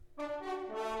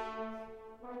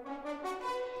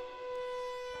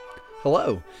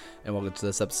Hello, and welcome to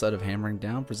this episode of Hammering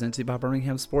Down, presented by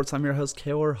Birmingham Sports. I'm your host,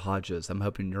 Kaylor Hodges. I'm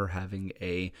hoping you're having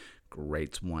a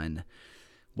great one.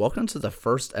 Welcome to the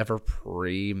first ever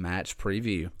pre-match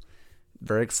preview.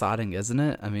 Very exciting, isn't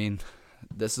it? I mean,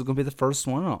 this is going to be the first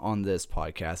one on this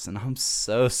podcast, and I'm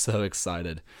so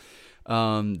excited.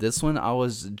 This one, I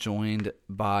was joined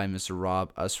by Mr.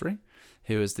 Rob Usry,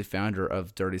 who is the founder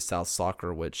of Dirty South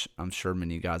Soccer, which I'm sure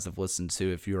many of you guys have listened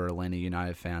to if you are Atlanta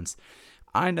United fans.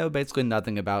 I know basically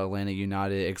nothing about Atlanta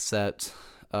United except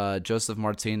Joseph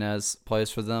Martinez plays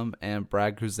for them and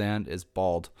Brad Guzan is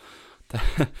bald.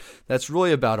 That's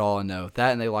really about all I know.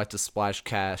 That and they like to splash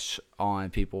cash on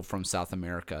people from South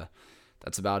America.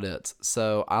 That's about it.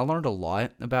 So I learned a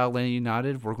lot about Atlanta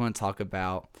United. We're going to talk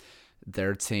about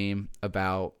their team,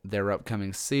 about their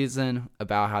upcoming season,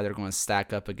 about how they're going to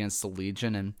stack up against the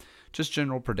Legion, and just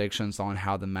general predictions on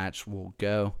how the match will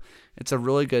go. It's a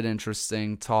really good,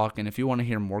 interesting talk, and if you want to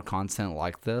hear more content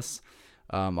like this,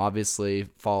 obviously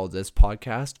follow this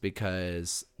podcast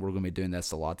because we're going to be doing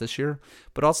this a lot this year.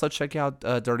 But also check out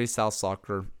Dirty South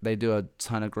Soccer. They do a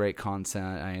ton of great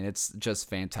content. I mean, it's just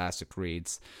fantastic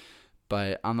reads.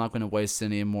 But I'm not going to waste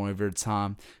any more of your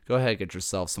time. Go ahead and get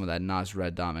yourself some of that nice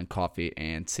Red Diamond coffee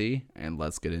and tea, and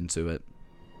let's get into it.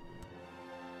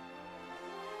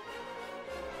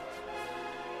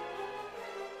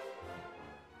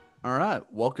 All right,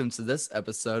 welcome to this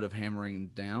episode of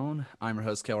Hammering Down. I'm your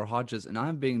host, Kaylor Hodges, and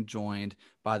I'm being joined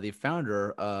by the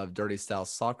founder of Dirty South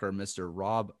Soccer, Mr.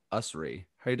 Rob Usry.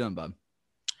 How you doing, bud?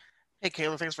 Hey,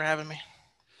 Caleb, thanks for having me.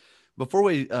 Before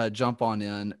we jump on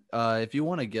in, if you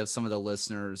want to give some of the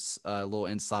listeners a little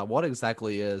insight, what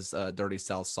exactly is Dirty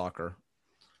South Soccer?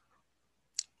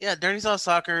 Yeah, Dirty South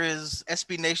Soccer is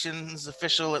SB Nation's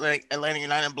official Atlanta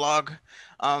United blog.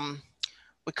 Um,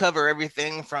 we cover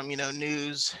everything from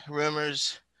news,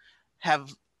 rumors,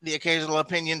 have the occasional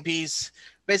opinion piece,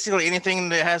 basically anything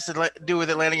that has to do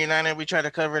with Atlanta United. We try to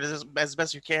cover it as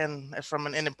best we can from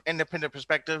an independent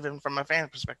perspective and from a fan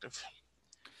perspective.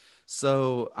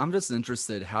 So I'm just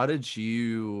interested, how did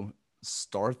you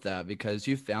start that? Because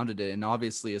you founded it, and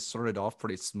obviously it started off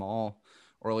pretty small,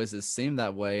 or at least it seemed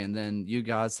that way. And then you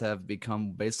guys have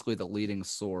become basically the leading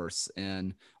source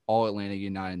in all Atlanta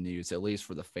United news, at least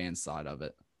for the fan side of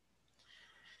it.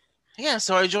 Yeah,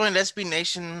 so I joined SB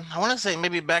Nation, I want to say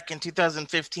maybe back in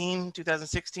 2015,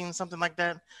 2016, something like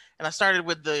that. And I started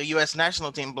with the US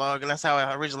national team blog, and that's how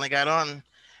I originally got on.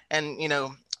 And,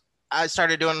 I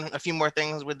started doing a few more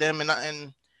things with them.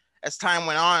 And as time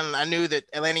went on, I knew that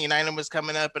Atlanta United was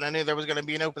coming up, and I knew there was going to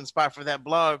be an open spot for that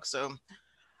blog. So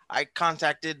I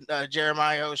contacted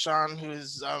Jeremiah O'Shawn,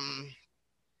 who's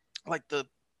like the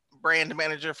brand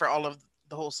manager for all of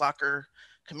the whole soccer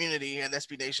community at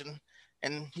SB Nation,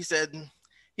 and he said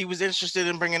he was interested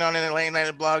in bringing on an Atlanta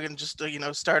United blog and just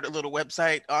to start a little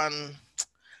website on.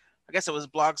 I guess it was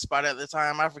Blogspot at the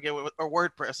time. I forget what, or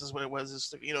WordPress is what it was.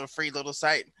 It's a free little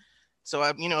site. So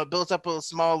I built up a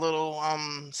small little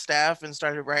staff and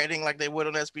started writing like they would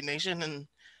on SB Nation, and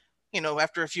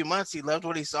after a few months he loved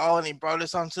what he saw and he brought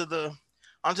us onto the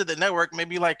network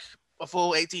maybe like a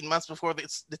full 18 months before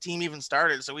the team even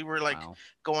started. So we were like Wow.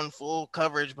 going full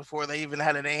coverage before they even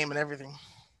had a name and everything.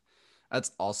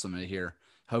 That's awesome to hear.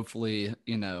 Hopefully,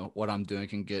 what I'm doing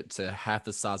can get to half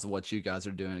the size of what you guys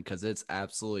are doing because it's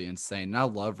absolutely insane. And I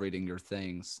love reading your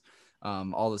things,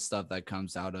 all the stuff that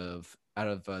comes out of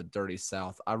Dirty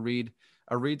South. I read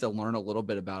to learn a little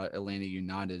bit about Atlanta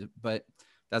United, but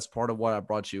that's part of what I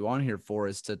brought you on here for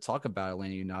is to talk about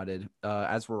Atlanta United.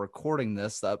 As we're recording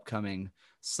this, the upcoming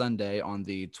Sunday on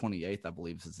the 28th, I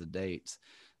believe is the date,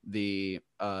 the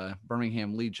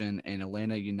Birmingham Legion and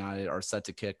Atlanta United are set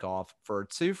to kick off for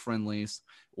two friendlies,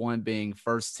 one being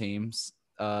first teams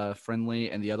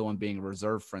friendly and the other one being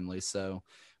reserve friendly. So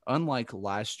unlike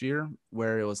last year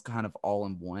where it was kind of all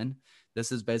in one,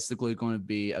 this is basically going to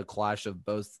be a clash of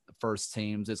both first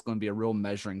teams. It's going to be a real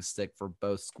measuring stick for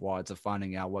both squads of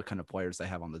finding out what kind of players they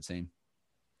have on the team.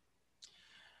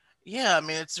 Yeah, I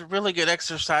mean it's a really good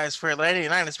exercise for Atlanta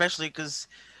United, especially because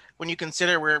when you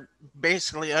consider we're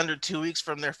basically under 2 weeks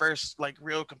from their first like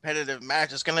real competitive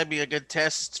match, it's going to be a good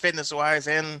test fitness wise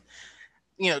and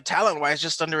talent wise,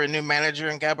 just under a new manager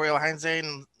and Gabriel Heinze.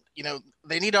 And,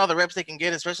 they need all the reps they can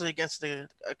get, especially against a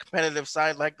competitive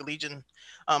side like the Legion.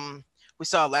 Um, we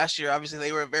saw last year, obviously,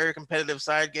 they were a very competitive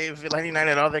side, gave Atlanta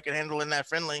United all they could handle in that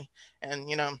friendly. And,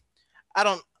 I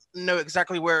don't know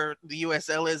exactly where the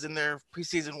USL is in their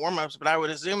preseason warmups, but I would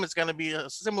assume it's going to be a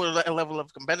similar level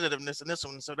of competitiveness in this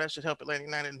one. So that should help Atlanta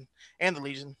United and the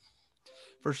Legion.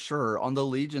 For sure. On the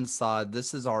Legion side,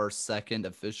 this is our second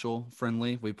official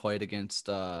friendly. We played against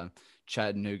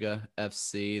Chattanooga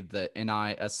FC, the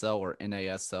NISL or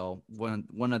NASL,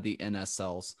 one of the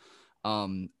NSLs,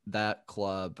 that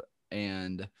club,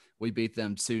 and we beat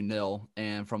them 2-0.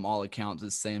 And from all accounts,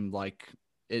 it seemed like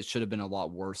it should have been a lot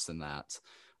worse than that,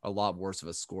 a lot worse of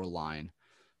a score line.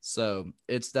 So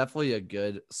it's definitely a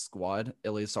good squad,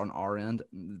 at least on our end.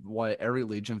 What every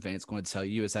Legion fan is going to tell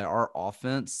you is that our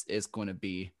offense is going to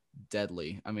be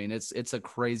deadly. I mean, it's a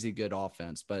crazy good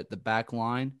offense, but the back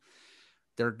line,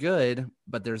 they're good,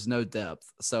 but there's no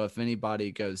depth. So if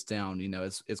anybody goes down,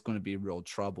 it's going to be real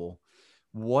trouble.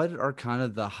 What are kind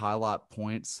of the highlight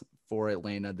points for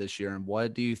Atlanta this year, and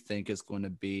what do you think is going to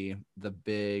be the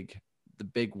big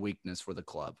weakness for the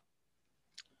club?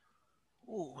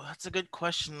 Ooh, that's a good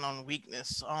question on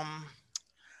weakness.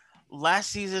 Last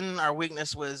season our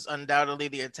weakness was undoubtedly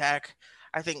the attack.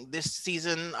 I think this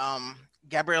season,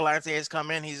 Gabriel Arce has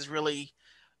come in. He's really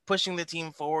pushing the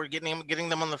team forward, getting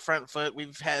them on the front foot.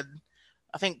 We've had,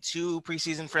 I think, two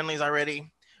preseason friendlies already.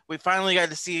 We finally got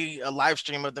to see a live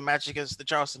stream of the match against the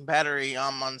Charleston Battery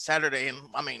on Saturday, and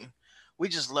I mean, we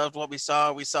just loved what we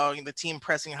saw. We saw the team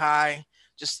pressing high,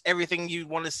 just everything you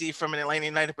want to see from an Atlanta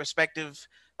United perspective,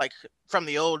 like from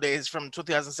the old days, from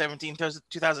 2017 to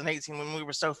 2018 when we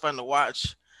were so fun to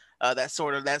watch.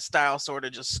 That style sort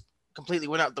of just completely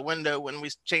went out the window when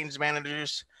we changed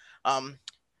managers. Um,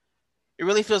 it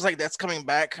really feels like that's coming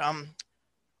back.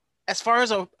 As far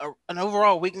as an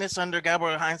overall weakness under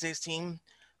Gabriel Heinze's team,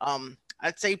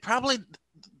 I'd say probably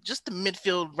just the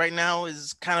midfield right now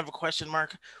is kind of a question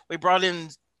mark. We brought in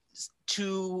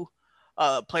two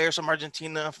players from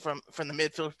Argentina from the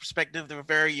midfield perspective. They were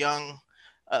very young,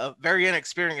 very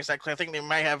inexperienced. Actually, I think they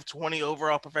might have 20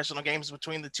 overall professional games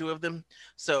between the two of them.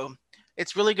 So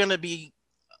it's really going to be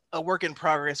a work in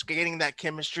progress, gaining that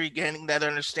chemistry, gaining that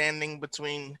understanding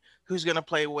between who's going to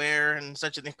play where and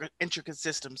such an intricate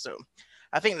system. So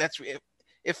I think that's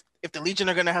if the Legion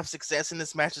are going to have success in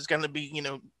this match, it's going to be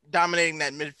dominating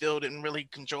that midfield and really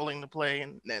controlling the play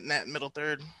in that middle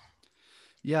third.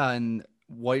 Yeah, and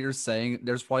what you're saying,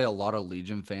 there's probably a lot of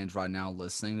Legion fans right now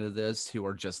listening to this who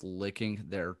are just licking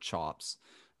their chops,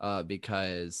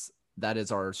 because that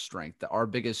is our strength. Our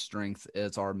biggest strength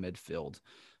is our midfield.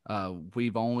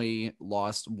 We've only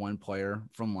lost one player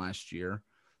from last year.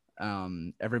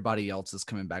 Everybody else is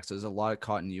coming back, so there's a lot of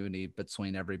continuity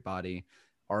between everybody.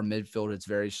 Our midfield is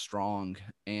very strong,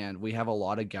 and we have a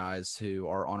lot of guys who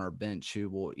are on our bench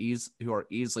who are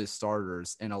easily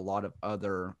starters in a lot of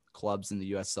other clubs in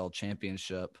the USL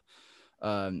Championship.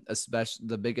 Especially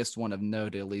the biggest one of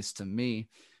note, at least to me,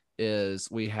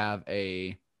 is we have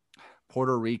a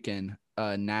Puerto Rican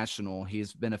national.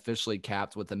 He's been officially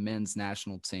capped with the men's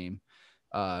national team.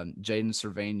 Jaden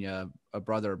Cervania, a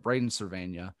brother of Braden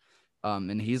Cervania.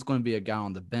 And he's going to be a guy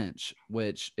on the bench,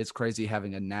 which it's crazy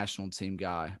having a national team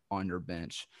guy on your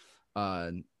bench,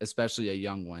 especially a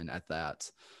young one at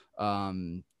that.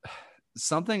 Um,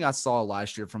 Something I saw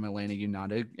last year from Atlanta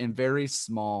United in very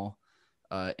small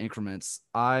increments.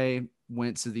 I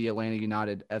went to the Atlanta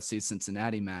United FC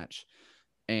Cincinnati match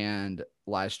and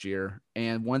last year.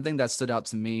 And one thing that stood out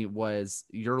to me was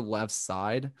your left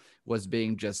side was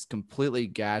being just completely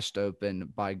gashed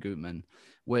open by Gutman,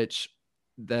 which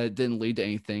that didn't lead to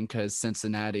anything because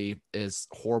Cincinnati is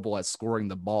horrible at scoring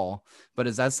the ball. But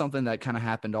is that something that kind of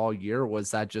happened all year? Or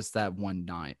was that just that one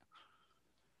night?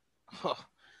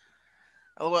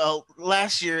 Oh, well,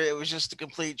 last year it was just a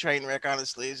complete train wreck.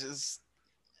 Honestly, it's just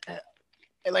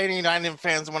Atlanta United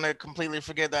fans want to completely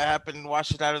forget that happened and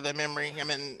wash it out of their memory. I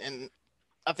mean, and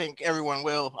I think everyone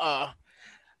will. I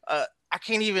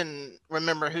can't even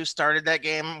remember who started that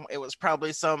game. It was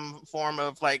probably some form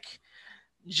of like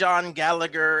John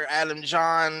Gallagher, Adam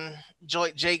John,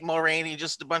 Jake Mulroney,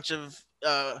 just a bunch of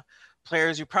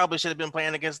players who probably should have been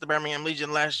playing against the Birmingham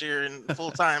Legion last year in full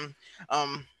time.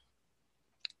 Um,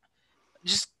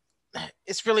 just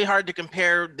it's really hard to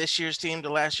compare this year's team to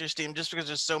last year's team just because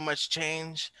there's so much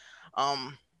change.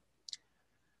 Um,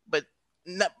 but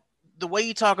not, the way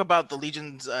you talk about the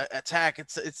Legion's attack,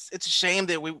 it's a shame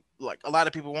that we like a lot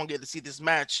of people won't get to see this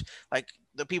match. Like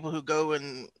the people who go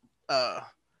and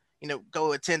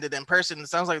go attend it in person. It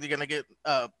sounds like they're gonna get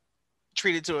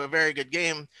treated to a very good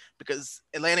game because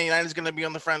Atlanta United is going to be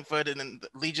on the front foot, and then the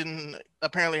Legion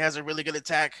apparently has a really good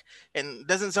attack, and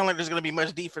doesn't sound like there's going to be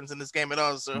much defense in this game at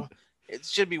all. So it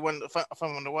should be a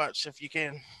fun one to watch if you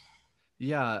can.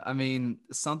 Yeah, I mean,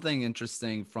 something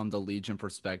interesting from the Legion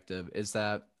perspective is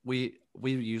that we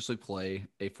usually play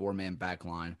a four-man back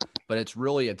line, but it's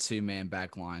really a two-man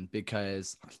back line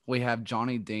because we have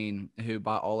Johnny Dean, who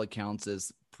by all accounts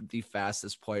is the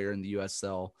fastest player in the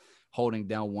USL, holding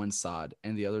down one side.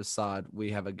 And the other side,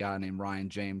 we have a guy named Ryan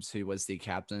James, who was the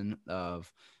captain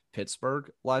of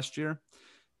Pittsburgh last year.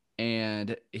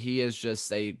 And he is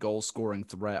just a goal scoring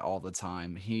threat all the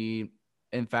time.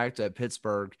 In fact, at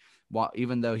Pittsburgh,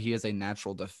 even though he is a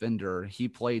natural defender, he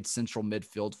played central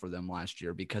midfield for them last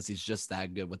year because he's just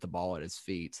that good with the ball at his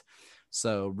feet.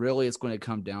 So really, it's going to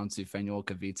come down to Fanuel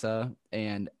Kavita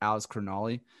and Alex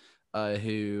Crognali,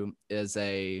 who is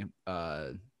a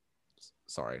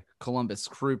Columbus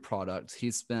Crew product.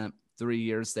 He spent 3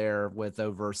 years there with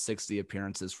over 60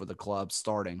 appearances for the club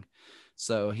starting.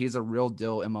 So he's a real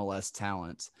deal MLS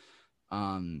talent.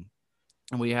 And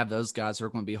we have those guys who are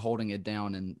going to be holding it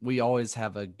down. And we always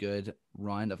have a good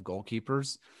run of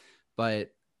goalkeepers,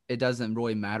 but it doesn't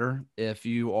really matter if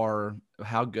you are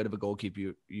how good of a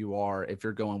goalkeeper you are. If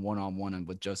you're going one-on-one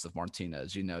with Josef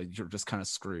Martinez, you're just kind of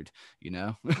screwed,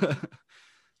 Yeah,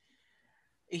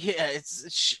 it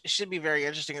should be very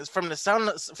interesting. It's from the sound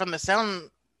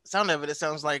of it. It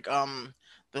sounds like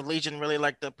the Legion really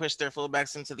like to push their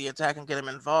fullbacks into the attack and get them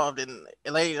involved. And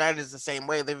LA United is the same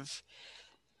way.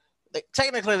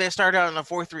 Technically they start out in a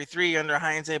 4-3-3 under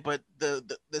Heinze, but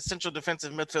the central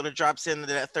defensive midfielder drops into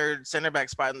that third center back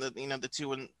spot, and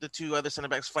the two other center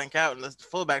backs flank out, and the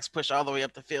fullbacks push all the way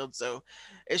up the field. So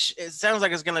it sounds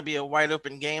like it's going to be a wide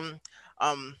open game.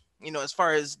 As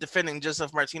far as defending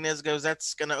Josef Martinez goes,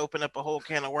 that's going to open up a whole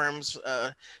can of worms,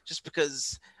 just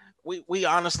because we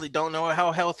honestly don't know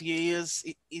how healthy he is.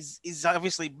 He's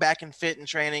obviously back and fit in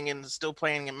training and still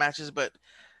playing in matches, but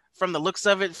from the looks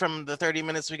of it, from the 30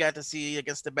 minutes we got to see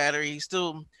against the Battery, he's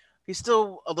still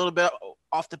a little bit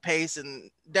off the pace, and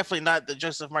definitely not the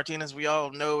Josef Martinez we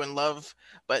all know and love.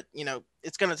 But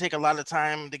it's going to take a lot of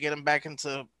time to get him back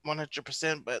into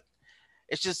 100%. But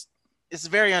it's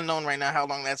very unknown right now how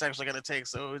long that's actually going to take.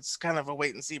 So it's kind of a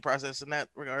wait and see process in that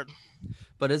regard.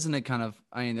 But isn't it kind of,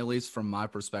 at least from my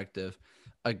perspective,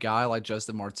 a guy like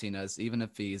Josef Martinez, even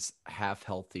if he's half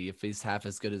healthy, if he's half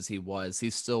as good as he was,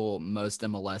 he's still most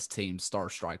MLS team star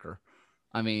striker.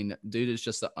 Dude is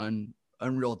just an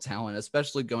unreal talent,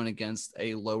 especially going against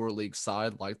a lower league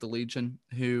side like the Legion,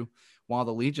 who, while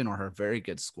the Legion are a very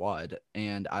good squad,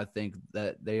 and I think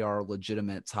that they are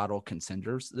legitimate title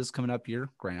contenders this coming up year.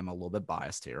 Granted, I'm a little bit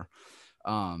biased here.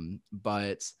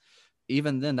 But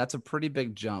even then, that's a pretty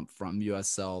big jump from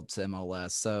USL to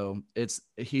MLS. So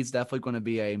he's definitely going to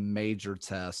be a major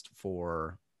test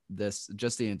for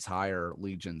just the entire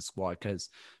Legion squad. Because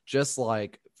just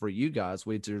like for you guys,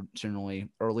 we do generally,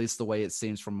 or at least the way it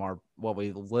seems from we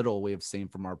have seen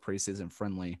from our preseason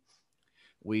friendly,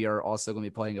 we are also going to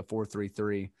be playing a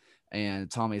 4-3-3,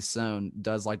 and Tommy Sohn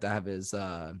does like to have his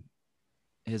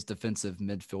defensive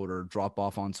midfielder drop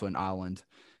off onto an island.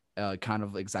 Kind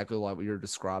of exactly like what you're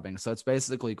describing. So it's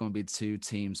basically going to be two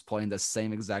teams playing the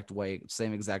same exact way,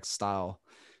 same exact style,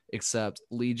 except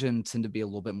Legion tend to be a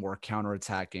little bit more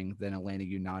counterattacking than Atlanta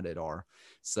United are.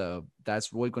 So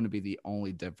that's really going to be the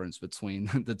only difference between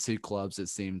the two clubs, it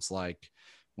seems like,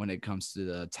 when it comes to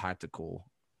the tactical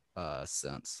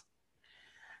sense.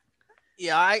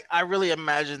 Yeah, I really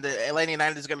imagine that Atlanta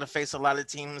United is going to face a lot of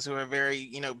teams who are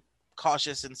very,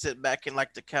 cautious and sit back and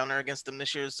like to counter against them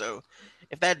this year. So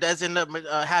if that does end up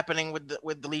happening with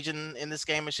the Legion in this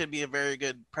game, it should be a very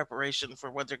good preparation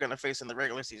for what they're going to face in the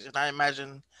regular season. I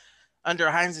imagine under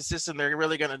Heinz's system, they're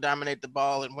really going to dominate the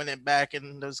ball and win it back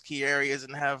in those key areas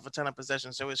and have a ton of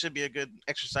possession. So it should be a good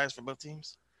exercise for both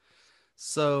teams.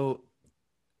 So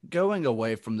going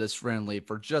away from this friendly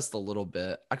for just a little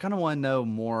bit, I kind of want to know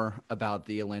more about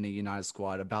the Atlanta United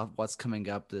squad, about what's coming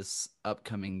up this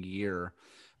upcoming year.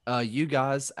 You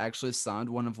guys actually signed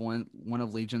one of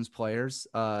Legion's players.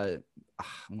 I'm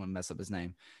gonna mess up his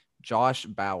name, Josh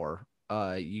Bauer.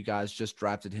 You guys just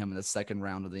drafted him in the second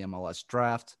round of the MLS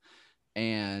draft,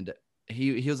 and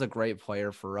he was a great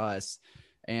player for us.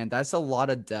 And that's a lot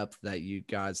of depth that you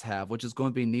guys have, which is going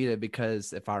to be needed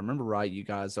because if I remember right, you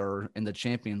guys are in the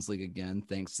Champions League again,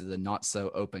 thanks to the not so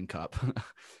open cup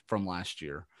from last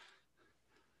year.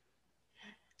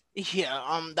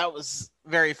 Yeah, that was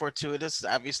very fortuitous,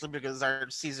 obviously, because our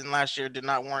season last year did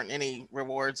not warrant any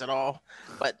rewards at all.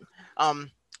 But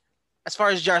as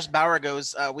far as Josh Bauer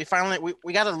goes, we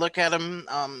got to look at him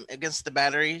against the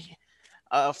Battery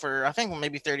for I think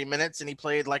maybe 30 minutes, and he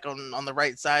played like on the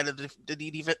right side of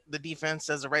the defense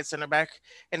as a right center back,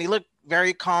 and he looked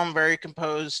very calm, very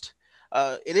composed.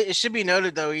 It should be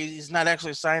noted though he's not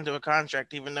actually signed to a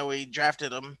contract, even though we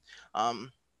drafted him,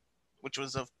 which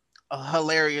was a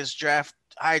hilarious draft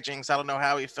hijinks. I don't know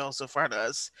how he fell so far to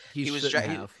us. He was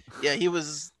have. He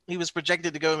was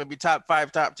projected to go maybe top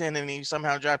 5, top 10, and he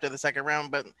somehow dropped at the second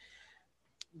round. But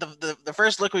the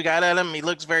first look we got at him, he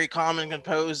looks very calm and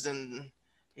composed, and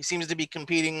he seems to be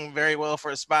competing very well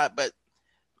for a spot. But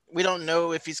we don't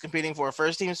know if he's competing for a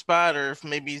first team spot or if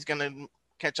maybe he's gonna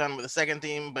catch on with a second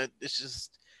team. But it's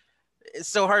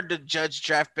so hard to judge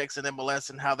draft picks in MLS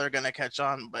and how they're gonna catch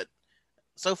on. But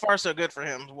so far so good for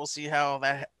him. We'll see how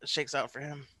that shakes out for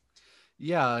him.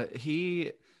 Yeah,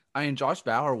 I mean, Josh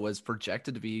Bauer was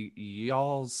projected to be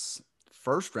y'all's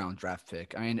first round draft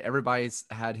pick. I mean, everybody's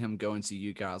had him going to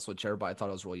you guys, which everybody thought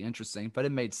was really interesting, but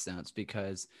it made sense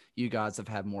because you guys have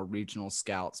had more regional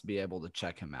scouts be able to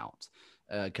check him out.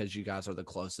 Because you guys are the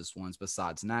closest ones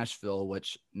besides Nashville,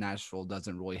 which Nashville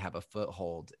doesn't really have a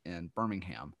foothold in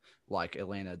Birmingham like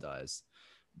Atlanta does.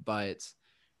 But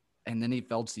and then he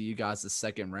fell to you guys the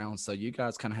second round. So you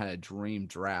guys kind of had a dream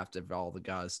draft if all the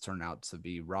guys turn out to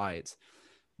be right.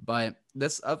 But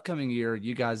this upcoming year,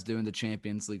 you guys doing the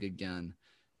Champions League again,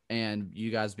 and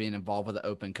you guys being involved with the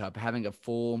Open Cup, having a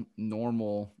full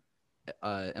normal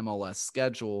MLS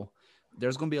schedule,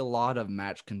 there's going to be a lot of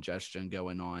match congestion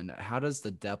going on. How does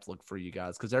the depth look for you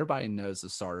guys? Because everybody knows the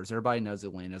starters. Everybody knows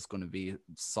Atlanta's going to be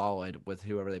solid with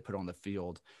whoever they put on the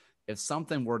field. If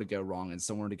something were to go wrong and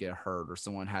someone to get hurt or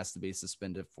someone has to be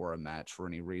suspended for a match for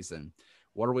any reason,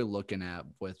 what are we looking at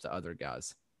with the other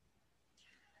guys?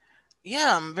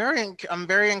 Yeah, I'm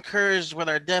very encouraged with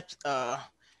our depth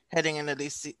heading into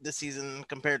this season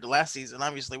compared to last season.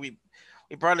 Obviously, we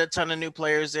brought a ton of new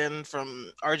players in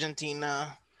from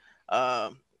Argentina. Uh,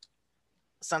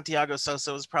 Santiago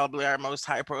Sosa is probably our most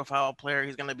high profile player.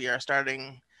 He's going to be our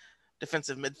starting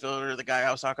defensive midfielder, the guy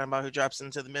I was talking about who drops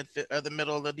into the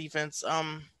middle of the defense.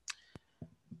 Um,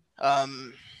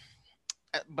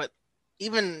 but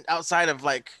even outside of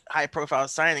like high profile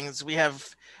signings, we have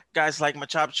guys like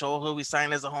Machop Chol, who we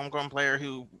signed as a homegrown player,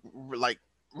 who like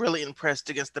really impressed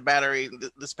against the Battery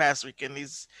this past weekend.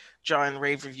 He's drawing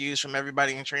rave reviews from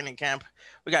everybody in training camp.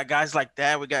 We got guys like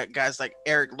that. We got guys like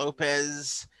Eric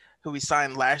Lopez, who we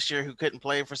signed last year, who couldn't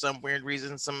play for some weird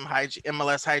reason, some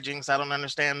MLS hijinks I don't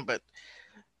understand. But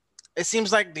it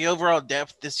seems like the overall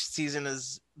depth this season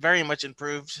is very much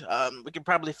improved. We could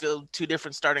probably field two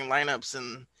different starting lineups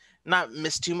and not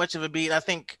miss too much of a beat. I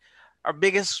think our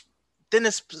biggest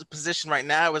thinnest position right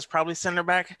now is probably center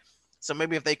back. So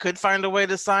maybe if they could find a way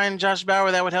to sign Josh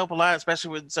Bauer, that would help a lot, especially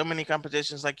with so many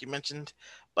competitions like you mentioned.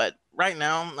 But right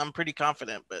now, I'm pretty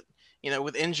confident. But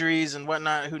with injuries and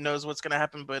whatnot, who knows what's going to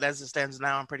happen? But as it stands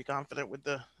now, I'm pretty confident with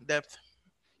the depth.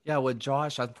 Yeah, with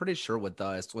Josh, I'm pretty sure with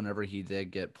us, whenever he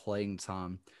did get playing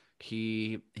time,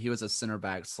 he was a center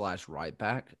back slash right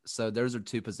back. So those are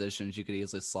two positions you could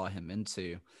easily slot him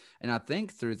into. And I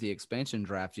think through the expansion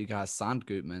draft, you guys signed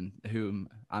Gutman, whom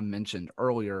I mentioned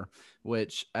earlier,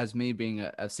 which as me being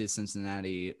a FC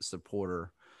Cincinnati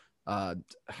supporter, uh,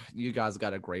 you guys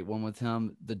got a great one with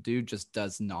him. The dude just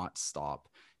does not stop.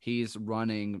 He's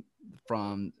running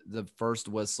from the first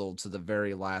whistle to the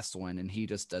very last one, and he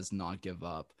just does not give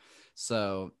up.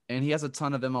 So, and he has a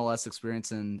ton of MLS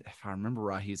experience, and if I remember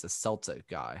right, he's a Celtic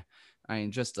guy. I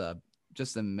mean, just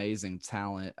amazing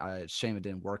talent. Shame it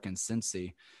didn't work in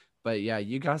Cincy, but yeah,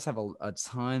 you guys have a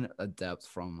ton of depth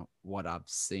from what I've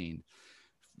seen.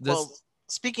 Well, This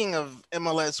speaking of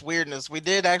MLS weirdness, we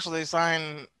did actually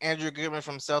sign Andrew Goodman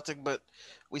from Celtic, but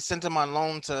we sent him on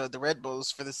loan to the Red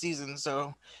Bulls for the season,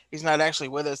 so he's not actually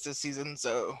with us this season.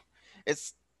 So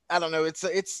it's I don't know.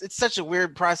 It's such a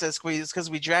weird process squeeze because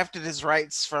we drafted his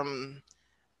rights from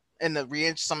in the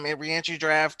reentry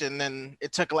draft, and then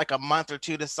it took like a month or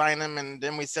two to sign him, and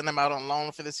then we sent him out on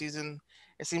loan for the season.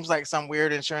 It seems like some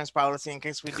weird insurance policy in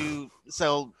case we do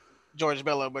sell George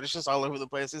Bello, but it's just all over the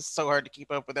place. It's so hard to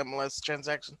keep up with MLS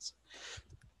transactions.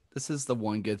 this is the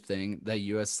one good thing that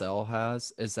USL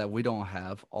has is that we don't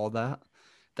have all that.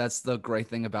 That's the great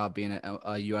thing about being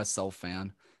a USL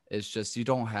fan. It's just you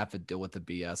don't have to deal with the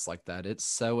BS like that. It's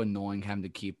so annoying having to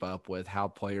keep up with how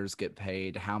players get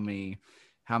paid, how many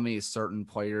certain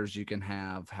players you can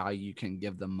have, how you can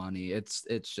give them money. It's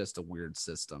just a weird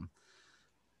system.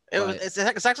 But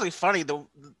It's actually funny. The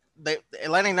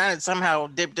Atlanta United somehow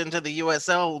dipped into the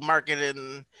USL market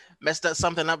and messed up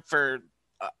something up for.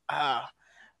 Uh,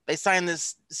 they signed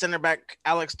this center back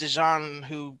Alex Dijon,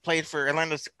 who played for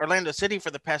Orlando City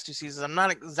for the past two seasons. I'm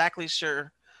not exactly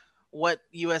sure what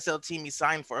USL team he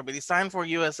signed for, but he signed for a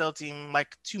USL team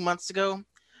like 2 months ago.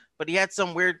 But he had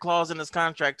some weird clause in his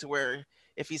contract to where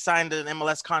if he signed an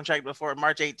MLS contract before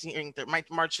March 18th or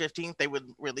March 15th, they would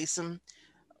release him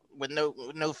with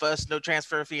no fuss, no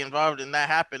transfer fee involved, and that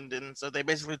happened. And so they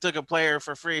basically took a player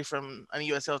for free from a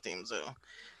USL team. So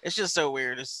it's just so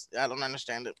weird. I don't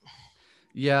understand it.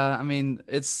 yeah,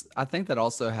 I think that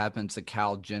also happened to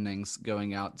Cal Jennings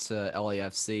going out to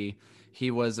LAFC. He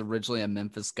was originally a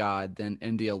Memphis guy, then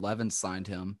Indy 11 signed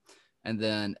him, and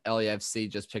then LAFC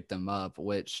just picked him up,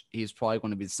 which he's probably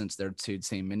going to be since their two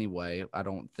team anyway. I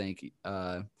don't think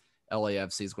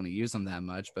LAFC is going to use him that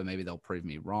much, but maybe they'll prove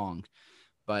me wrong.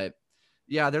 But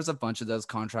yeah, there's a bunch of those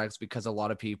contracts because a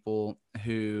lot of people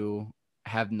who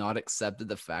have not accepted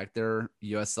the fact they're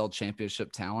USL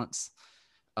championship talents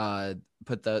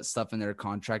put that stuff in their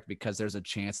contract because there's a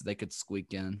chance that they could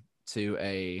squeak in to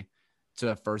a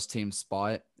first team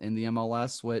spot in the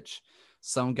MLS, which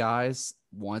some guys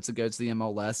want to go to the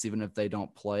MLS even if they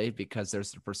don't play because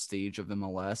there's the prestige of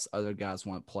MLS. Other guys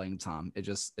want playing time.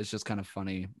 It's just kind of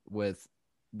funny with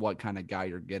what kind of guy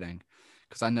you're getting.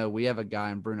 Because I know we have a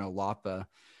guy in Bruno Lapa,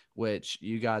 which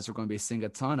you guys are going to be seeing a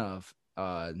ton of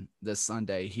this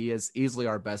Sunday. He is easily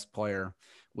our best player,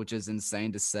 which is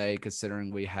insane to say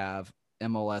considering we have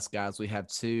MLS guys. We have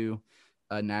two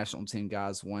national team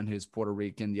guys, one who's Puerto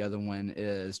Rican, the other one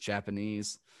is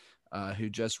Japanese, who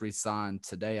just re-signed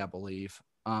today, I believe.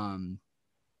 And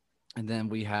then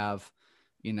we have,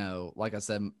 like I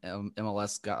said,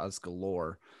 MLS guys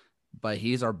galore, but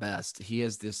he's our best. He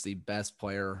is just the best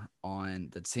player on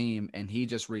the team, and he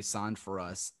just re-signed for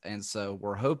us. And so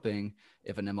we're hoping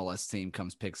if an MLS team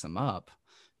picks him up,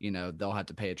 they'll have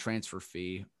to pay a transfer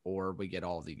fee or we get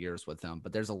all the years with him.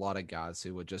 But there's a lot of guys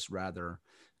who would just rather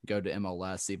go to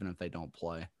MLS even if they don't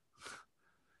play.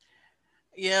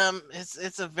 Yeah,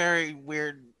 it's a very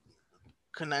weird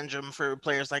conundrum for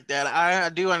players like that. I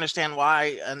do understand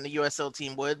why the USL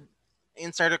team would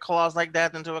insert a clause like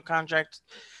that into a contract.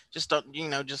 Just don't,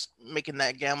 just making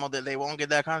that gamble that they won't get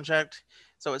that contract.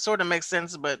 So it sort of makes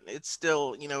sense, but it's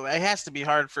still, it has to be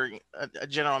hard for a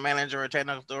general manager or a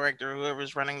technical director,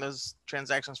 whoever's running those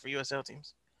transactions for USL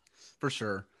teams. For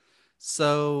sure.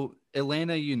 So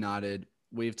Atlanta United,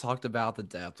 we've talked about the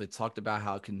depth. We talked about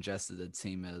how congested the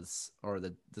team is, or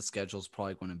the schedule is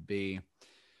probably going to be.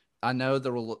 I know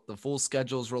the full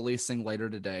schedule is releasing later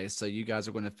today, so you guys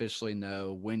are going to officially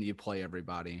know when you play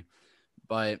everybody.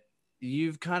 But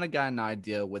you've kind of got an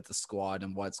idea with the squad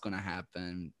and what's going to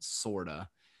happen, sorta.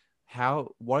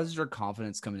 What is your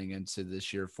confidence coming into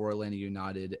this year for Atlanta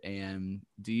United, and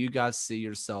do you guys see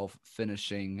yourself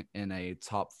finishing in a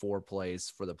top 4 place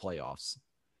for the playoffs?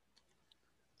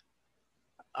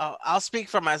 I'll speak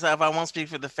for myself. I won't speak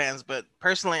for the fans, but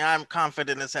personally, I'm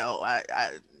confident as hell. I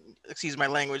excuse my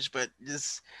language, but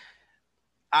just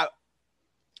I,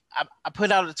 I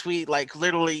put out a tweet like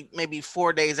literally maybe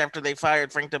 4 days after they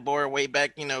fired Frank DeBoer way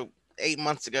back, 8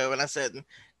 months ago, and I said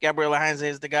Gabriel Heinze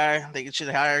is the guy. They should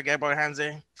hire Gabriel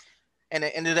Heinze, and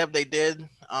it ended up they did.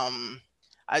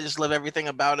 I just love everything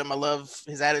about him. I love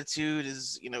his attitude,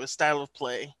 his style of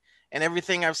play, and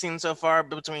everything I've seen so far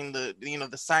between the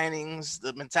signings,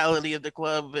 the mentality of the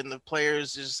club, and the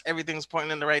players. Just everything's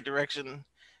pointing in the right direction.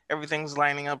 Everything's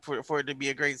lining up for it to be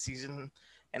a great season.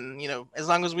 And as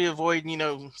long as we avoid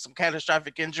some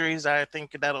catastrophic injuries, I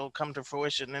think that'll come to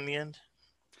fruition in the end.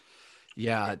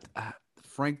 Yeah,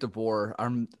 Frank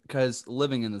DeBoer, because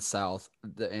living in the South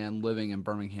and living in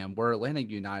Birmingham, where Atlanta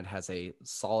United has a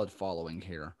solid following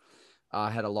here. I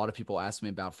had a lot of people ask me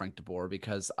about Frank DeBoer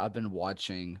because I've been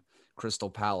watching Crystal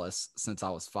Palace since I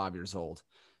was 5 years old.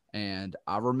 And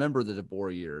I remember the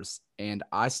DeBoer years, and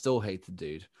I still hate the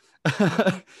dude.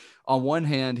 On one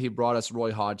hand, he brought us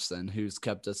Roy Hodgson, who's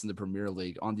kept us in the Premier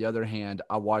League. On the other hand,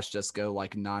 I watched us go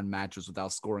like 9 matches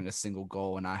without scoring a single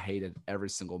goal, and I hated every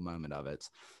single moment of it.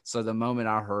 So the moment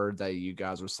I heard that you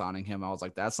guys were signing him, I was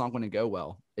like, that's not going to go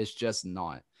well. It's just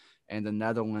not. And the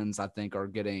Netherlands, I think, are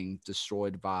getting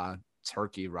destroyed by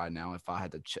Turkey right now.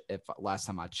 If last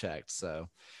time I checked, so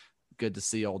good to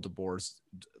see old DeBoer's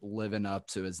living up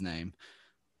to his name,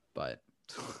 but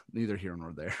neither here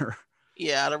nor there.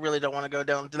 Yeah, I really don't want to go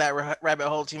down to that rabbit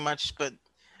hole too much, but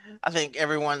I think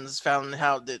everyone's found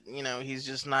out that he's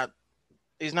just not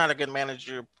he's not a good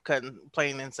manager. Cutting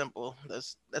plain and simple.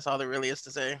 That's all there really is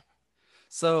to say.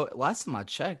 So last time I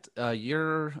checked,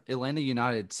 you're Atlanta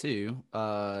United too.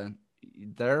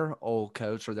 Their old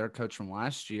coach or their coach from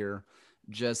last year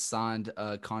just signed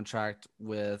a contract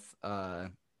with a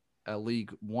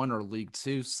League One or League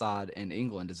Two side in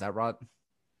England. Is that right?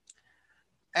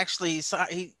 Actually,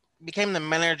 he became the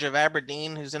manager of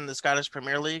Aberdeen, who's in the Scottish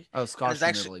Premier League, Oh, and Scottish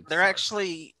Premier League. they're Sorry.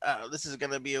 actually this is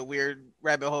gonna be a weird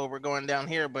rabbit hole we're going down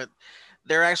here, but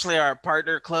they're actually our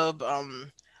partner club.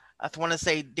 I want to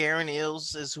say Darren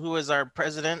Eels is who is our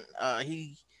president.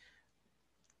 He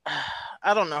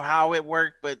I don't know how it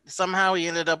worked, but somehow he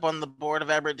ended up on the board of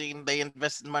Aberdeen. They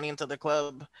invested money into the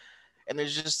club, and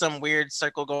there's just some weird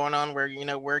circle going on where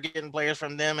we're getting players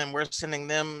from them and we're sending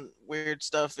them weird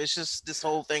stuff. It's just this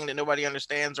whole thing that nobody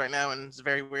understands right now, and it's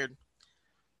very weird.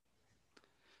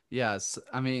 Yes,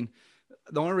 I mean,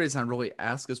 the only reason I really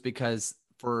ask is because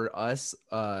for us,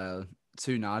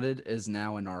 Two Knotted is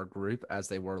now in our group as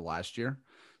they were last year.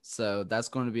 So that's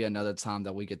going to be another time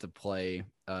that we get to play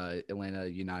Atlanta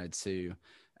United 2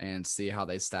 and see how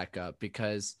they stack up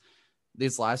because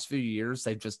these last few years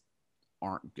they just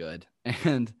aren't good.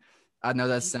 And I know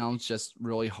that sounds just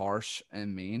really harsh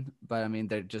and mean, but I mean,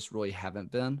 they just really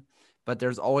haven't been. But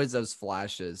there's always those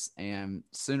flashes, and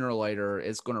sooner or later,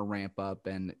 it's going to ramp up,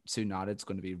 and It's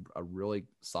going to be a really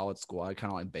solid squad,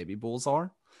 kind of like Baby Bulls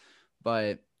are.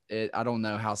 But I don't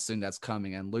know how soon that's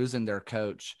coming, and losing their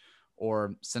coach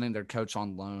or sending their coach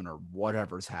on loan or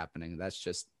whatever's happening, that's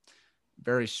just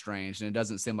very strange, and it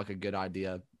doesn't seem like a good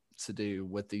idea to do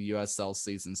with the USL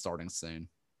season starting soon.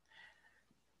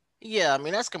 Yeah, I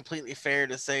mean that's completely fair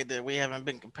to say that we haven't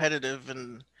been competitive,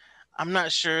 and I'm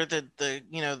not sure that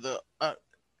the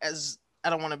as I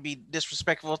don't want to be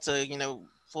disrespectful to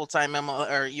full time ML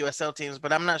or USL teams,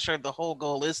 but I'm not sure the whole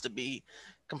goal is to be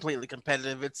completely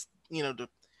competitive. It's to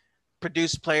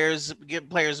produce players, get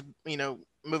players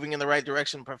moving in the right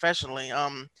direction professionally.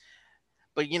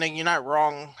 But you're not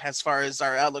wrong as far as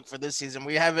our outlook for this season.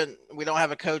 We don't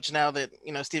have a coach now that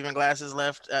Stephen Glass has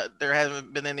left. There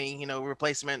haven't been any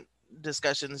replacement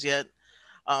discussions yet.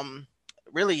 Um,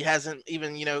 Really hasn't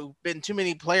even been too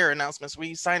many player announcements.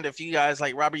 We signed a few guys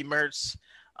like Robbie Mertz,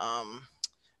 um,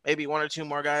 maybe one or two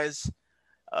more guys.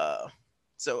 Uh,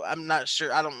 so I'm not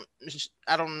sure. I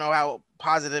don't know how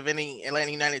positive any Atlanta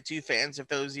United 2 fans, if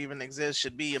those even exist,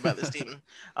 should be about this team.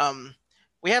 Um,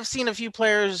 we have seen a few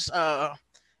players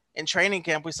in training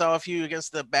camp. We saw a few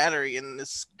against the Battery, and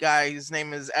this guy, his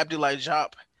name is Abdoulaye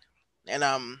Diop,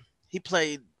 and he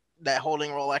played that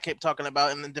holding role I kept talking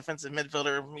about in the defensive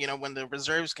midfielder. When the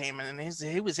reserves came in, and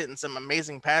he was hitting some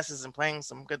amazing passes and playing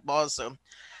some good balls. So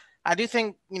I do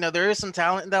think there is some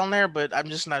talent down there, but I'm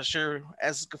just not sure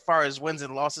as far as wins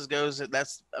and losses goes.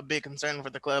 That's a big concern for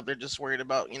the club. They're just worried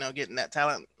about getting that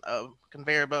talent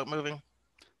conveyor belt moving.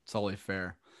 Totally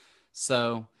fair.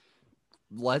 So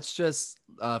let's just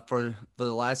for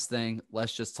the last thing,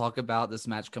 let's just talk about this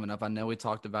match coming up. I know we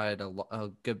talked about it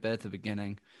a good bit at the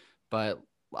beginning, but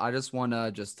I just want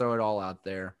to just throw it all out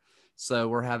there. So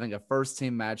we're having a first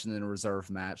team match and then a reserve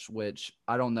match, which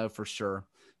I don't know for sure,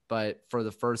 but for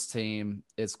the first team,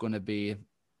 it's going to be,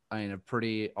 I mean, a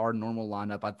pretty our normal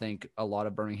lineup. I think a lot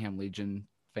of Birmingham Legion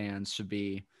fans should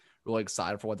be really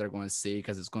excited for what they're going to see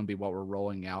because it's going to be what we're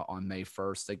rolling out on May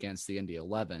 1st against the Indy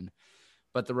 11.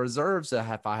 But the reserves,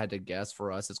 if I had to guess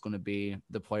for us, it's going to be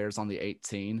the players on the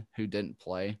 18 who didn't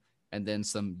play and then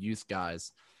some youth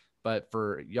guys. But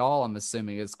for y'all, I'm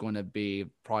assuming it's going to be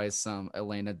probably some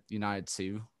Atlanta United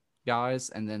 2 guys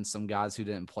and then some guys who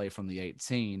didn't play from the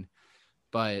 18.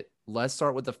 But let's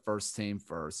start with the first team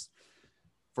first.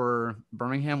 For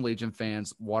Birmingham Legion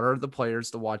fans, what are the players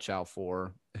to watch out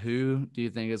for? Who do you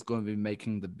think is going to be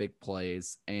making the big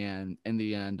plays? And in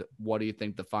the end, what do you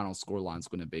think the final score line is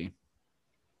going to be?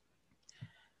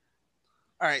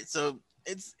 All right, so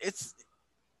it's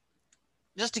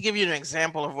just to give you an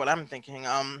example of what I'm thinking.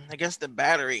 Against the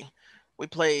Battery, we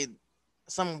played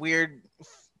some weird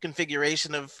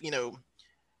configuration of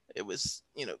it was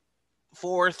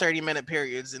 4 30-minute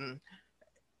periods, and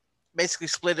basically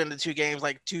split into two games,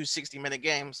 like two 60-minute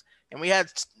games. And we had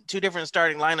two different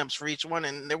starting lineups for each one.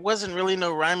 And there wasn't really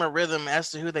no rhyme or rhythm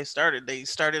as to who they started. They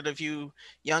started a few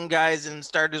young guys and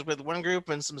starters with one group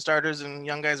and some starters and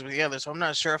young guys with the other. So I'm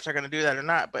not sure if they're going to do that or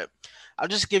not. But I'll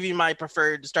just give you my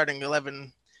preferred starting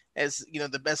 11 as,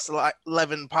 the best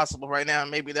 11 possible right now.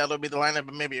 Maybe that'll be the lineup,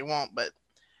 but maybe it won't. But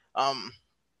um,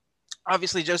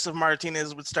 obviously Joseph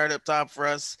Martinez would start up top for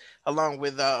us, along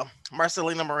with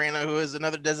Marcelino Moreno, who is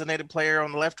another designated player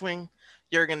on the left wing,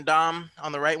 Jurgen Dahm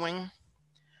on the right wing.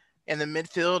 In the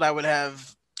midfield, I would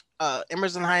have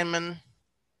Emerson Hyndman.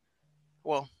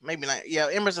 Well, maybe not. Yeah,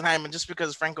 Emerson Hyndman, just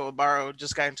because Franco Ibarro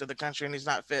just got into the country and he's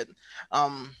not fit.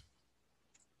 Um,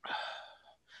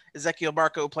 Ezequiel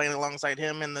Barco playing alongside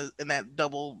him in that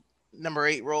double number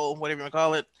 8 role, whatever you want to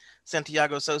call it.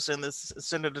 Santiago Sosa in this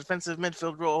center defensive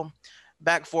midfield role.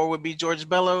 Back four would be George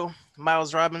Bello,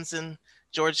 Miles Robinson,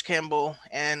 George Campbell,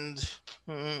 and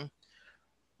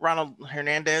Ronald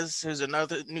Hernandez, who's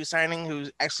another new signing who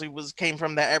actually came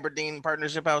from that Aberdeen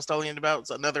partnership I was telling you about. It's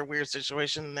another weird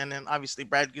situation. And then obviously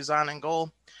Brad Guzan in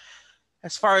goal.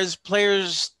 As far as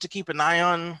players to keep an eye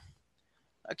on,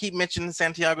 I keep mentioning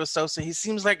Santiago Sosa. He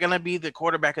seems like going to be the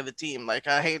quarterback of the team. Like,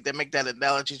 I hate to make that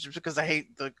analogy just because I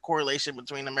hate the correlation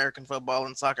between American football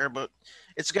and soccer, but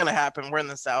it's going to happen. We're in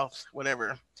the South,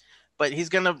 whatever. But he's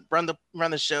going to run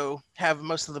the show, have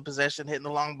most of the possession, hitting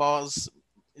the long balls,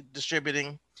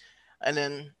 distributing. And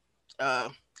then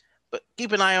But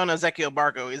keep an eye on Ezequiel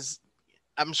Barco.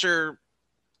 I'm sure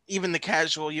even the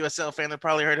casual USL fan had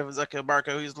probably heard of Ezequiel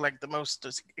Barco. He's like the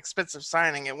most expensive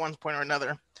signing at one point or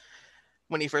another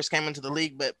when he first came into the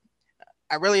league. But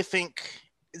I really think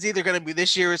it's either going to be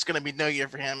this year or it's going to be no year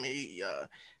for him.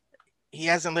 He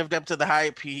hasn't lived up to the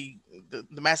hype.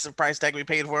 The massive price tag we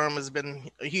paid for him has been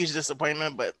a huge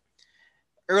disappointment. But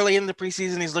early in the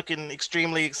preseason, he's looking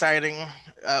extremely exciting,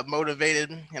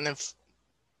 motivated, and if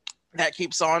that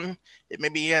keeps on,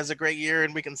 maybe he has a great year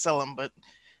and we can sell him. But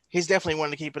he's definitely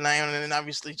one to keep an eye on. And then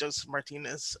obviously Joseph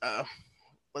Martinez.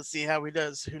 Let's see how he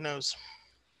does. Who knows?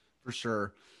 For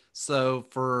sure. So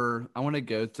I want to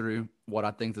go through what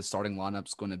I think the starting lineup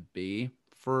is going to be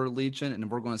for Legion, and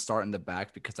we're going to start in the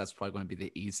back because that's probably going to be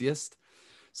the easiest.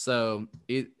 So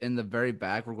in the very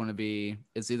back,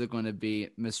 it's either going to be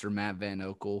Mr. Matt Van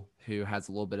Oekel, who has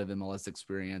a little bit of MLS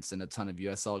experience and a ton of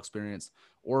USL experience,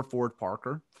 or Ford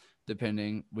Parker,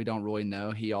 depending. We don't really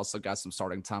know. He also got some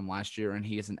starting time last year, and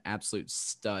he is an absolute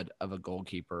stud of a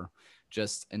goalkeeper,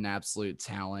 just an absolute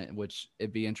talent, which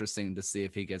it'd be interesting to see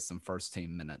if he gets some first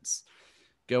team minutes.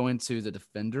 Go into the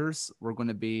defenders. We're going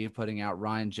to be putting out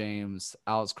Ryan James,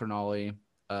 Alex Cernali,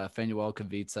 Fanuel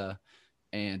Kavita,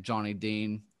 and Johnny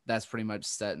Dean. That's pretty much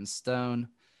set in stone.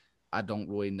 I don't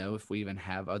really know if we even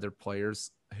have other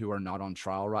players who are not on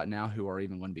trial right now who are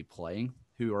even going to be playing,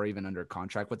 who are even under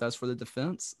contract with us for the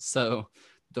defense. So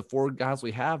the 4 guys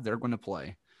we have, they're going to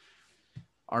play.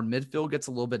 Our midfield gets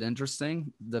a little bit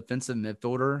interesting. The defensive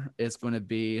midfielder is going to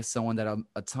be someone that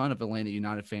a ton of Atlanta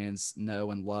United fans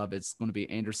know and love. It's going to be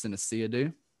Anderson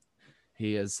Asiadu.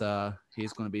 He's going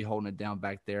to be holding it down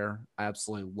back there. I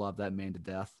absolutely love that man to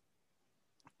death.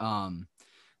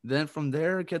 Then from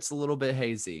there, it gets a little bit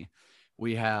hazy.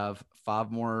 We have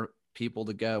 5 more people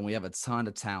to go, and we have a ton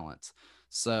of talent.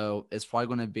 So it's probably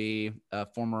going to be a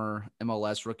former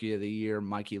MLS Rookie of the Year,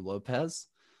 Mikey Lopez,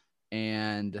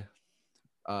 and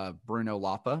Bruno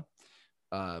Lapa.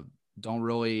 Don't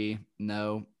really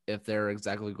know if they're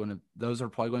exactly going to – those are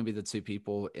probably going to be the 2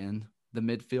 people in the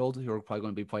midfield who are probably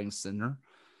going to be playing center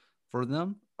for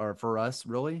them, or for us,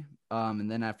 really.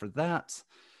 And then after that,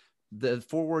 the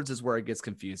forwards is where it gets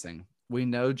confusing. We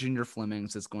know Junior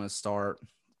Flemings is going to start.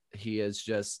 He is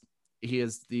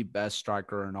the best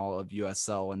striker in all of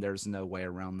USL, and there's no way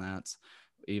around that,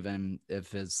 even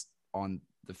if his on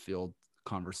the field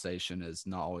conversation is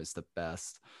not always the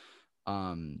best.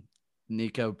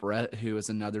 Nico Brett, who is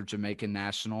another Jamaican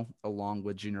national, along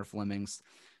with Junior Flemings.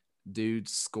 Dude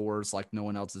scores like no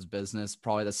one else's business.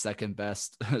 Probably the second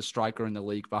best striker in the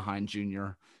league behind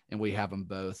Junior, and we have them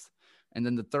both. And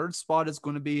then the third spot is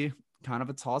going to be kind of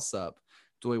a toss-up.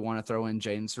 Do we want to throw in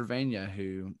Jaden Cervania,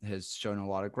 who has shown a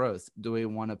lot of growth? Do we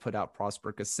want to put out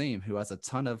Prosper Kasim, who has a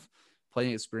ton of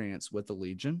playing experience with the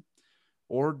Legion?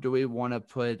 Or do we want to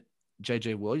put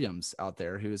JJ Williams out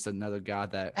there, who's another guy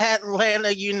that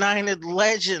Atlanta United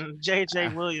legend,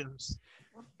 JJ Williams.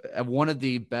 One of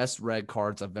the best red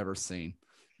cards I've ever seen.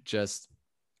 Just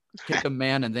kick a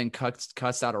man and then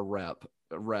cuss out a ref.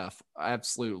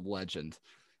 Absolute legend.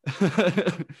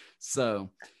 So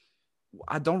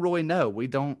I don't really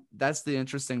know. That's the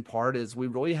interesting part, is we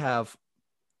really have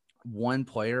one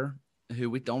player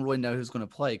who we don't really know who's going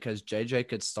to play, because JJ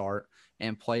could start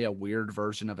and play a weird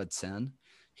version of a 10.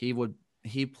 He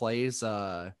is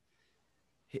a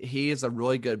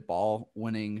really good ball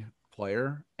winning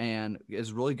player and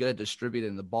is really good at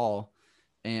distributing the ball,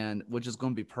 and which is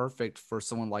going to be perfect for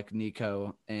someone like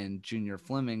Nico and Junior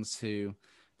Flemings, who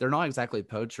they're not exactly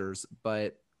poachers,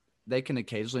 but they can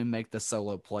occasionally make the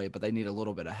solo play, but they need a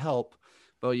little bit of help.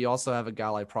 But you also have a guy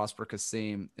like Prosper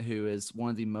Kasim, who is one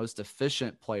of the most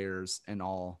efficient players in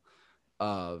all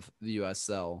of the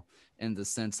USL, in the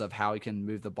sense of how he can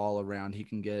move the ball around. He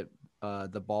can get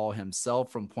the ball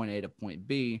himself from point A to point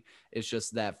B. It's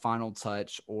just that final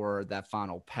touch or that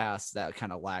final pass that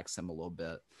kind of lacks him a little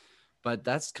bit. But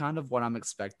that's kind of what I'm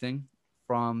expecting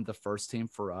from the first team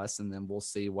for us, and then we'll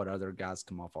see what other guys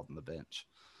come off on the bench.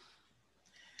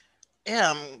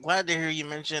 Yeah, I'm glad to hear you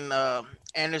mention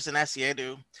Anderson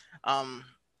Asiedu. I'm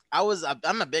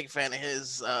a big fan of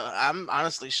his. I'm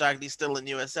honestly shocked he's still in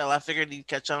USL. I figured he'd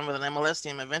catch on with an MLS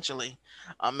team eventually.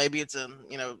 Maybe it's an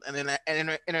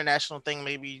international thing.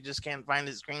 Maybe you just can't find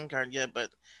his green card yet.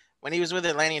 But when he was with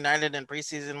Atlanta United in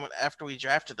preseason after we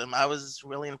drafted him, I was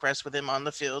really impressed with him on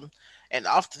the field and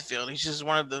off the field. He's just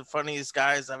one of the funniest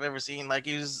guys I've ever seen. Like,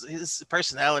 his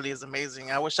personality is amazing.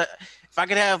 If I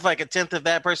could have like a tenth of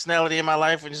that personality in my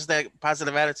life and just that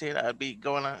positive attitude, I'd be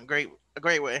going a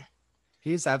great way.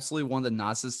 He's absolutely one of the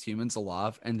nicest humans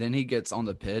alive, and then he gets on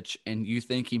the pitch, and you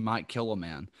think he might kill a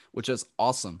man, which is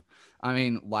awesome. I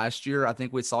mean, last year, I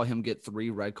think we saw him get 3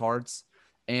 red cards,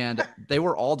 and they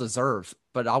were all deserved,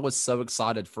 but I was so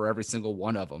excited for every single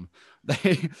one of them.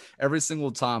 Every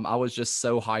single time, I was just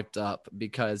so hyped up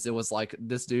because it was like,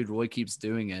 this dude really keeps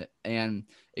doing it, and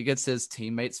it gets his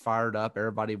teammates fired up.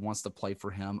 Everybody wants to play for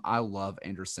him. I love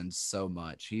Anderson so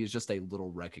much. He is just a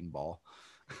little wrecking ball.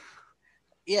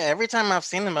 Yeah, every time I've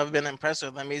seen him, I've been impressed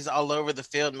with him. He's all over the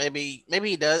field. Maybe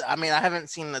he does. I mean, I haven't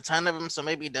seen a ton of him, so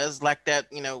maybe he does lack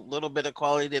that, little bit of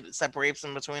quality that separates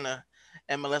him between a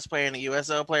MLS player and a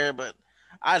USL player. But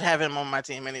I'd have him on my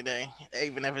team any day,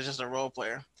 even if it's just a role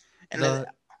player. And then,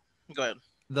 The go ahead.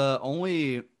 The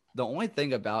only the only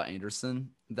thing about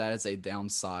Anderson that is a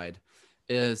downside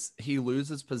is he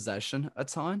loses possession a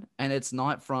ton, and it's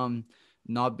not from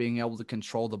not being able to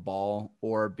control the ball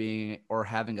or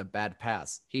having a bad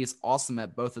pass. He's awesome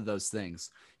at both of those things.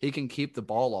 He can keep the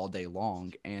ball all day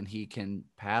long and he can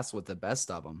pass with the best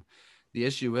of them. The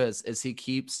issue is he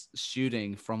keeps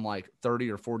shooting from like 30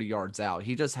 or 40 yards out.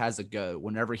 He just has a go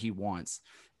whenever he wants.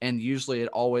 And usually it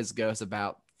always goes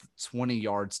about 20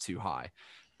 yards too high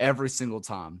every single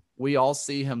time. We all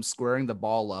see him squaring the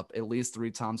ball up at least 3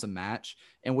 times a match,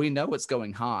 and we know it's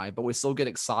going high, but we still get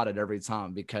excited every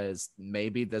time because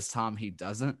maybe this time he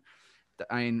doesn't.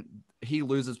 I mean, he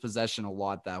loses possession a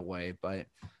lot that way, but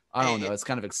I don't know. I- It's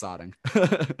kind of exciting.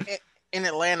 in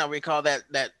Atlanta, we call that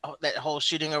whole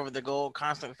shooting over the goal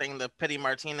constant thing the Pity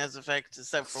Martinez effect,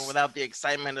 except for without the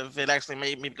excitement of it actually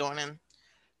made me going in.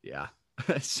 Yeah.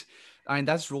 I mean,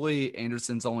 that's really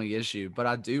Anderson's only issue, but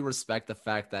I do respect the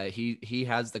fact that he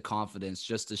has the confidence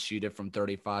just to shoot it from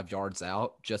 35 yards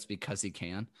out just because he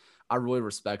can. I really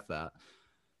respect that.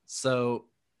 So,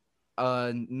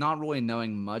 not really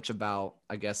knowing much about,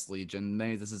 I guess, Legion,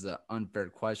 maybe this is an unfair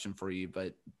question for you,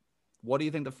 but what do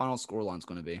you think the final scoreline is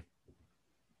going to be?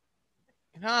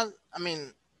 I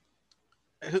mean,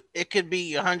 it could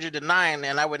be 100-9,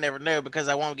 and I would never know because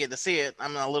I won't get to see it.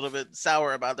 I'm a little bit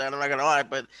sour about that. I'm not gonna lie,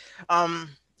 but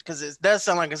because it does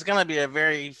sound like it's gonna be a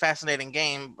very fascinating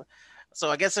game. So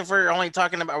I guess if we're only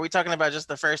talking about, are we talking about just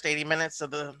the first 80 minutes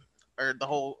of the or the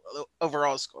whole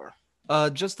overall score?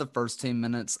 Just the first 10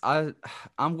 minutes.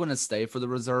 I'm going to stay for the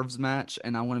reserves match,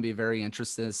 and I want to be very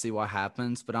interested to see what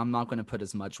happens, but I'm not going to put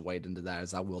as much weight into that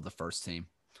as I will the first team.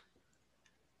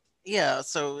 Yeah,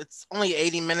 so it's only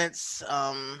 80 minutes.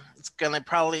 It's gonna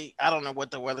probably, I don't know what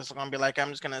the weather's gonna be like.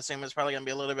 I'm just gonna assume it's probably gonna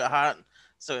be a little bit hot,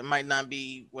 so it might not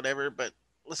be whatever. But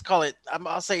let's call it.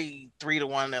 I'll say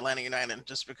 3-1 Atlanta United,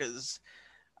 just because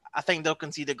I think they'll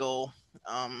concede a goal.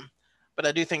 Um, but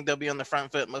I do think they'll be on the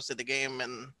front foot most of the game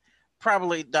and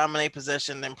probably dominate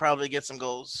possession and probably get some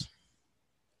goals.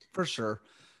 For sure.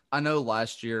 I know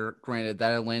last year, granted,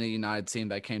 that Atlanta United team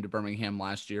that came to Birmingham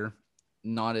last year,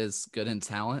 not as good in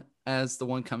talent as the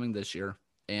one coming this year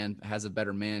and has a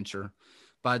better manager.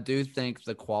 But I do think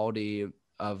the quality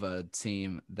of a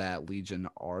team that Legion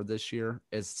are this year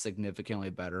is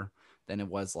significantly better than it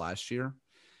was last year.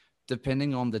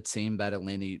 Depending on the team that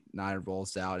Atlanta United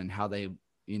rolls out and how they,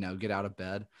 get out of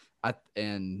bed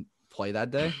and play that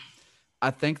day,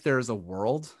 I think there's a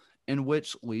world in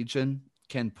which Legion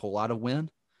can pull out a win,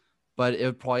 but it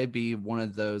would probably be one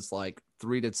of those like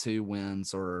 3-2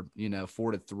 wins or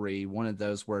 4-3, one of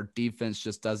those where defense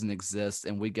just doesn't exist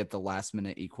and we get the last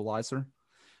minute equalizer.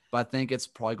 But I think it's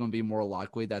probably going to be more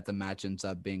likely that the match ends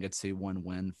up being a 2-1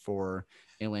 win for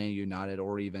Atlanta United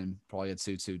or even probably a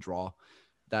 2-2 draw.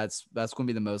 That's going to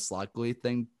be the most likely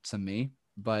thing to me.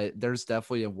 But there's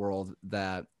definitely a world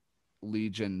that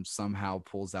Legion somehow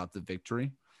pulls out the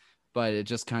victory, but it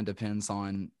just kind of depends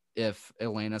on if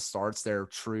Atlanta starts their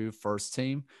true first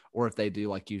team or if they do,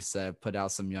 like you said, put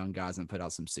out some young guys and put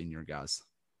out some senior guys.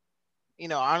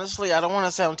 Honestly, I don't want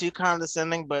to sound too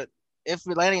condescending, but if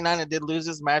Atlanta United did lose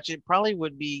this match, it probably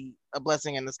would be a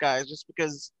blessing in disguise, just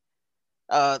because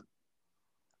uh,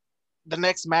 the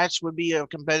next match would be a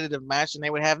competitive match, and they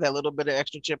would have that little bit of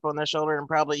extra chip on their shoulder, and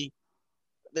probably,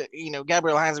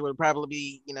 Gabriel Heinze would probably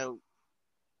be,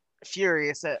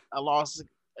 furious at a loss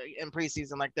in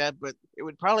preseason like that, but it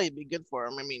would probably be good for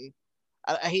him. I mean,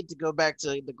 I hate to go back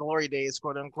to the glory days,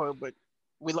 quote unquote, but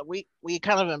we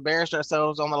kind of embarrassed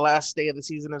ourselves on the last day of the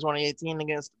season in 2018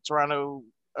 against Toronto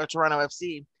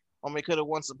FC when we could have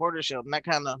won Supporter Shield, and that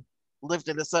kind of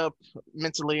lifted us up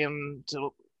mentally and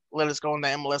to let us go on the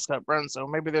MLS Cup run. So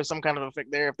maybe there's some kind of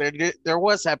effect there if there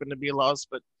was happen to be a loss,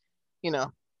 but you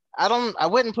know, I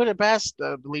wouldn't put it past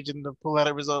the Legion to pull out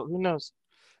a result. Who knows?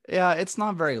 Yeah, it's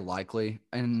not very likely.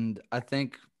 And I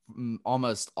think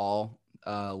almost all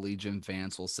Legion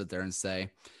fans will sit there and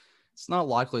say, it's not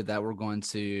likely that we're going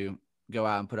to go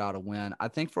out and put out a win. I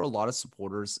think for a lot of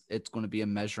supporters, it's going to be a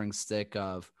measuring stick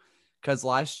of Because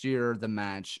last year, the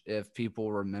match, if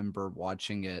people remember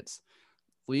watching it,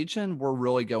 Legion were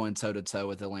really going toe to toe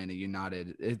with Atlanta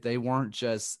United. They weren't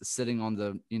just sitting on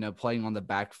the, playing on the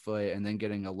back foot and then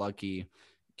getting a lucky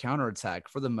counterattack.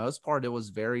 For the most part, it was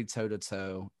very toe to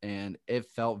toe and it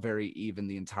felt very even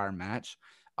the entire match.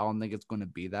 I don't think it's going to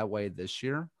be that way this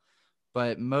year.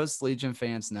 But most Legion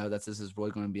fans know that this is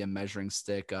really going to be a measuring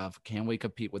stick of can we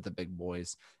compete with the big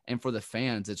boys? And for the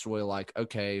fans, it's really like,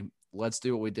 okay, let's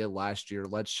do what we did last year.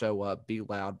 Let's show up, be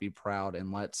loud, be proud,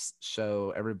 and let's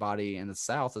show everybody in the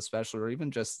South, especially, or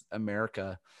even just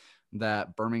America,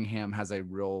 that Birmingham has a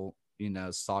real,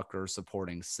 soccer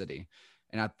supporting city.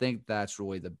 And I think that's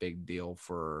really the big deal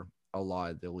for a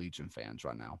lot of the Legion fans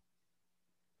right now.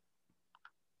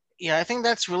 Yeah, I think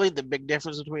that's really the big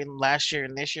difference between last year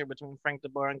and this year between Frank de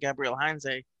Boer and Gabriel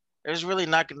Heinze. There's really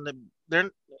not going to, they're,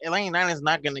 Atlanta United is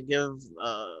not going to give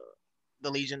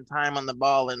the Legion time on the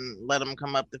ball and let them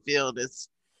come up the field. It's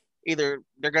either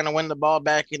they're going to win the ball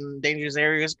back in dangerous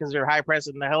areas because they're high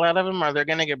pressing the hell out of them, or they're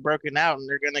going to get broken out and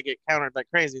they're going to get countered like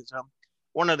crazy. So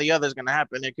one or the other is going to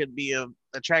happen. It could be a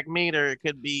track meet or it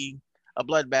could be a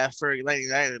bloodbath for Atlanta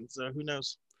United. So who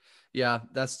knows? Yeah,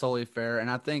 that's totally fair. And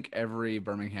I think every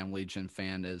Birmingham Legion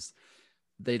fan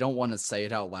they don't want to say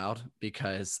it out loud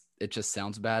because it just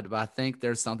sounds bad. But I think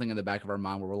there's something in the back of our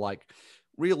mind where we're like,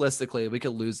 realistically, we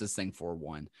could lose this thing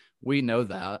 4-1. We know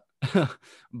that,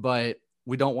 but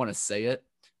we don't want to say it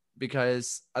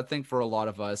because I think for a lot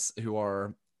of us who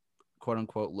are quote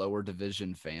unquote lower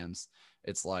division fans,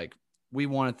 it's like we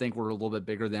want to think we're a little bit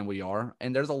bigger than we are.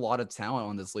 And there's a lot of talent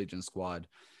on this Legion squad,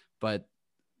 but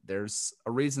there's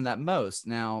a reason that most.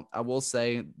 Now, I will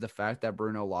say the fact that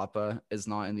Bruno Lapa is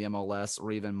not in the MLS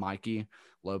or even Mikey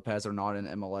Lopez are not in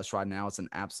MLS right now, it's an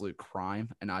absolute crime,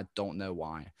 and I don't know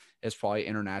why. It's probably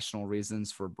international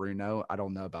reasons for Bruno. I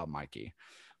don't know about Mikey.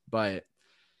 But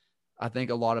I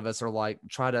think a lot of us are like,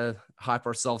 try to hype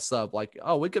ourselves up like,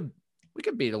 oh, we could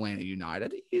beat Atlanta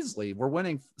United easily. We're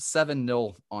winning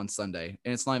 7-0 on Sunday,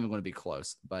 and it's not even going to be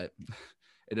close, but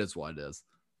it is what it is.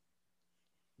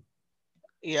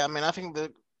 Yeah, I mean, I think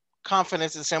the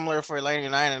confidence is similar for Atlanta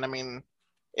United. I mean,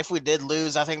 if we did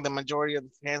lose, I think the majority of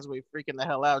the fans would be freaking the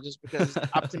hell out just because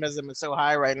optimism is so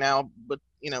high right now. But,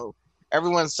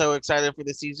 everyone's so excited for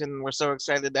the season. We're so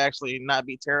excited to actually not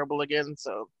be terrible again.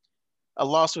 So a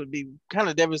loss would be kind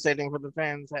of devastating for the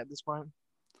fans at this point.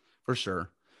 For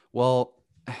sure. Well,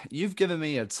 you've given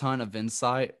me a ton of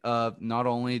insight of not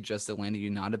only just Atlanta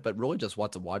United, but really just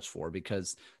what to watch for,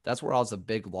 because that's where I was a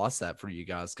big loss at for you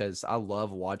guys, because I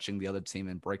love watching the other team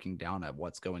and breaking down at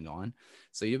what's going on.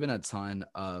 So you've been a ton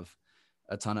of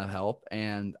help,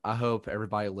 and I hope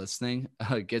everybody listening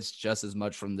gets just as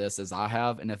much from this as I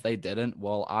have. And if they didn't,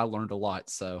 well, I learned a lot.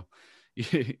 So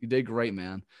you did great,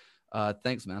 man.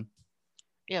 Thanks, man.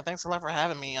 Yeah, thanks a lot for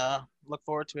having me. Look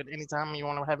forward to it anytime you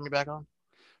want to have me back on.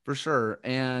 For sure.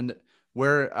 And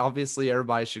where obviously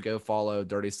everybody should go follow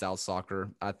Dirty South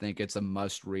Soccer. I think it's a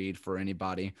must read for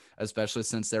anybody, especially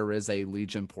since there is a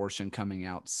Legion portion coming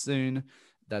out soon.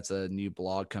 That's a new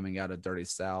blog coming out of Dirty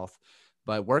South.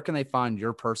 But where can they find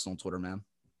your personal Twitter, man?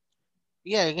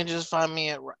 Yeah, you can just find me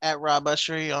at Rob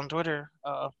Ushery on Twitter.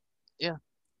 Yeah.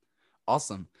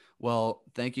 Awesome. Well,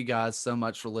 thank you guys so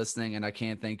much for listening, and I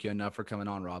can't thank you enough for coming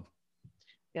on, Rob.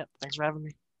 Yeah, thanks for having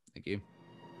me. Thank you.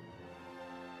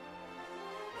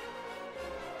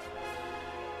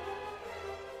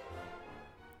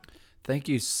 Thank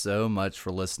you so much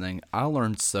for listening. I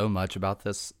learned so much about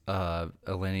this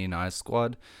Atlanta United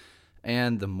squad,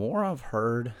 and the more I've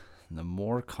heard, the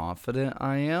more confident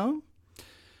I am.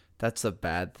 That's a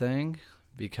bad thing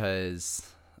because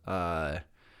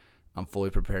I'm fully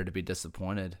prepared to be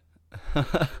disappointed.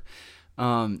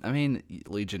 I mean,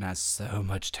 Legion has so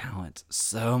much talent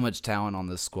on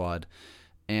this squad.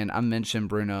 And I mentioned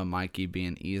Bruno and Mikey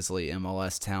being easily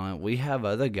MLS talent. We have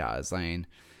other guys. I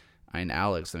mean,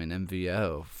 Alex,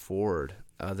 MVO, Ford,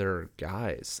 other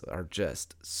guys are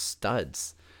just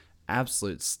studs,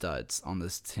 absolute studs on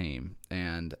this team.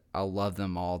 And I love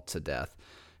them all to death.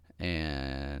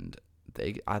 And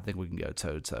I think we can go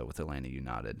toe-to-toe with Atlanta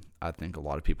United. I think a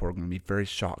lot of people are going to be very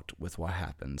shocked with what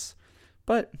happens.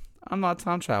 But I'm not a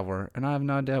time traveler, and I have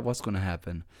no idea what's going to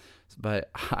happen. But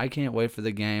I can't wait for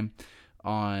the game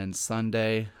on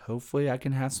Sunday. Hopefully I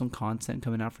can have some content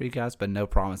coming out for you guys, but no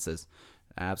promises.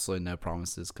 Absolutely no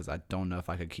promises, because I don't know if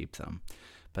I could keep them.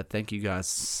 But thank you guys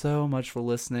so much for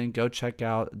listening. Go check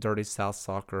out Dirty South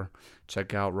Soccer.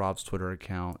 Check out Rob's Twitter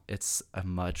account. It's a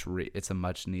much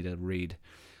needed read.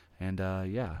 And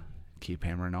yeah, keep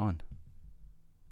hammering on.